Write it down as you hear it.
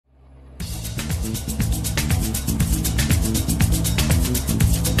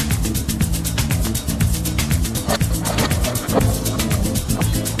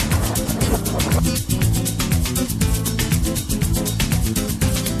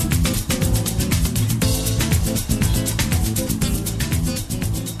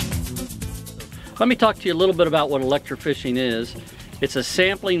Let me talk to you a little bit about what electrofishing is. It's a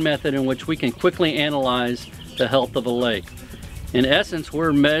sampling method in which we can quickly analyze the health of a lake. In essence,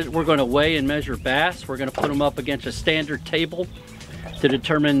 we're going to weigh and measure bass. We're going to put them up against a standard table to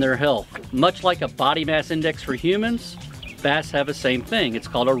determine their health. Much like a body mass index for humans, bass have the same thing. It's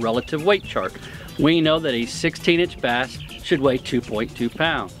called a relative weight chart. We know that a 16-inch bass should weigh 2.2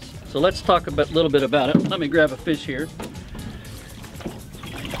 pounds. So let's talk a little bit about it. Let me grab a fish here.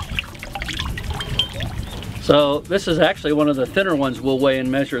 So this is actually one of the thinner ones we'll weigh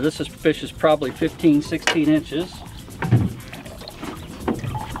and measure. This fish is probably 15, 16 inches.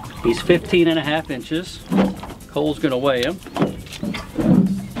 He's 15.5 inches. Cole's gonna weigh him.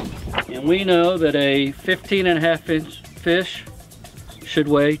 And we know that a 15.5-inch fish should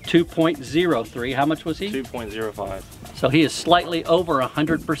weigh 2.03. How much was he? 2.05. So he is slightly over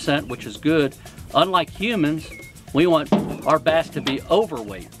 100%, which is good. Unlike humans, we want our bass to be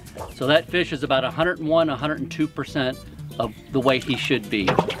overweight. So that fish is about 101, 102% of the weight he should be.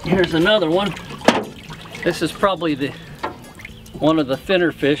 Here's another one. This is probably one of the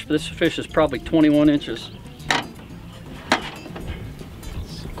thinner fish. This fish is probably 21 inches.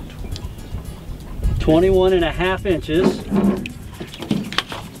 21.5 inches.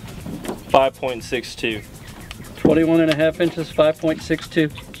 5.62. 21.5 inches,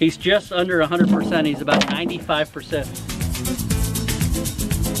 5.62. He's just under 100%. He's about 95%.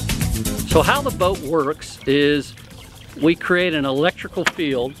 So how the boat works is we create an electrical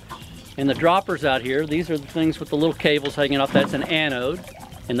field, and the droppers out here, these are the things with the little cables hanging off. That's an anode,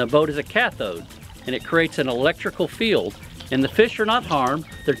 and the boat is a cathode, and it creates an electrical field. And the fish are not harmed,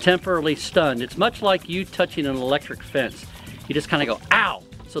 they're temporarily stunned. It's much like you touching an electric fence. You just kind of go, ow!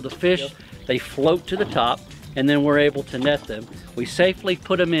 So the fish, they float to the top, and then we're able to net them. We safely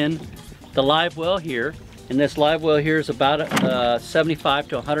put them in the live well here, and this live well here is about 75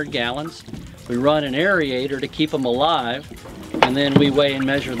 to 100 gallons. We run an aerator to keep them alive, and then we weigh and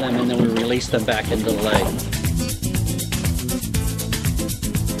measure them, and then we release them back into the lake.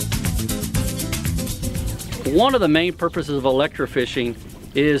 One of the main purposes of electrofishing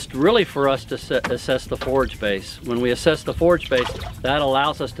is really for us to assess the forage base. When we assess the forage base, that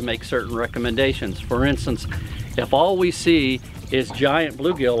allows us to make certain recommendations. For instance, if all we see is giant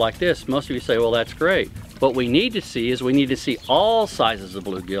bluegill like this, most of you say, well, that's great. What we need to see is we need to see all sizes of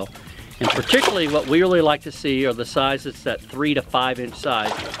bluegill. And particularly what we really like to see are the sizes that 3 to 5 inch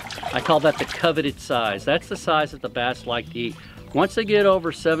size. I call that the coveted size. That's the size that the bass like to eat. Once they get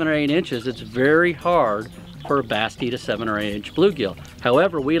over 7 or 8 inches, it's very hard for a bass to eat a 7 or 8 inch bluegill.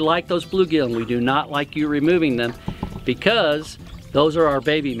 However, we like those bluegill, and we do not like you removing them because those are our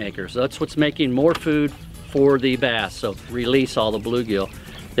baby makers. That's what's making more food for the bass, so release all the bluegill.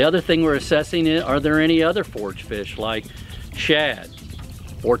 The other thing we're assessing is, are there any other forage fish like shad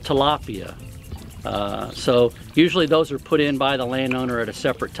or tilapia? So usually those are put in by the landowner at a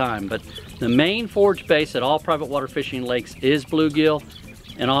separate time, but the main forage base at all private water fishing lakes is bluegill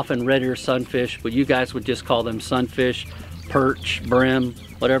and often red ear sunfish, but you guys would just call them sunfish, perch, brim,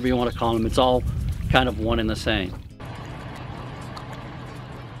 whatever you want to call them. It's all kind of one and the same.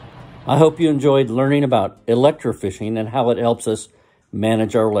 I hope you enjoyed learning about electrofishing and how it helps us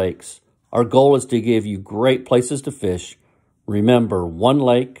manage our lakes. Our goal is to give you great places to fish. Remember, one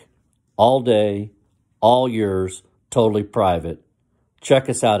lake, all day, all yours, totally private. Check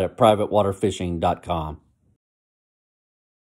us out at privatewaterfishing.com.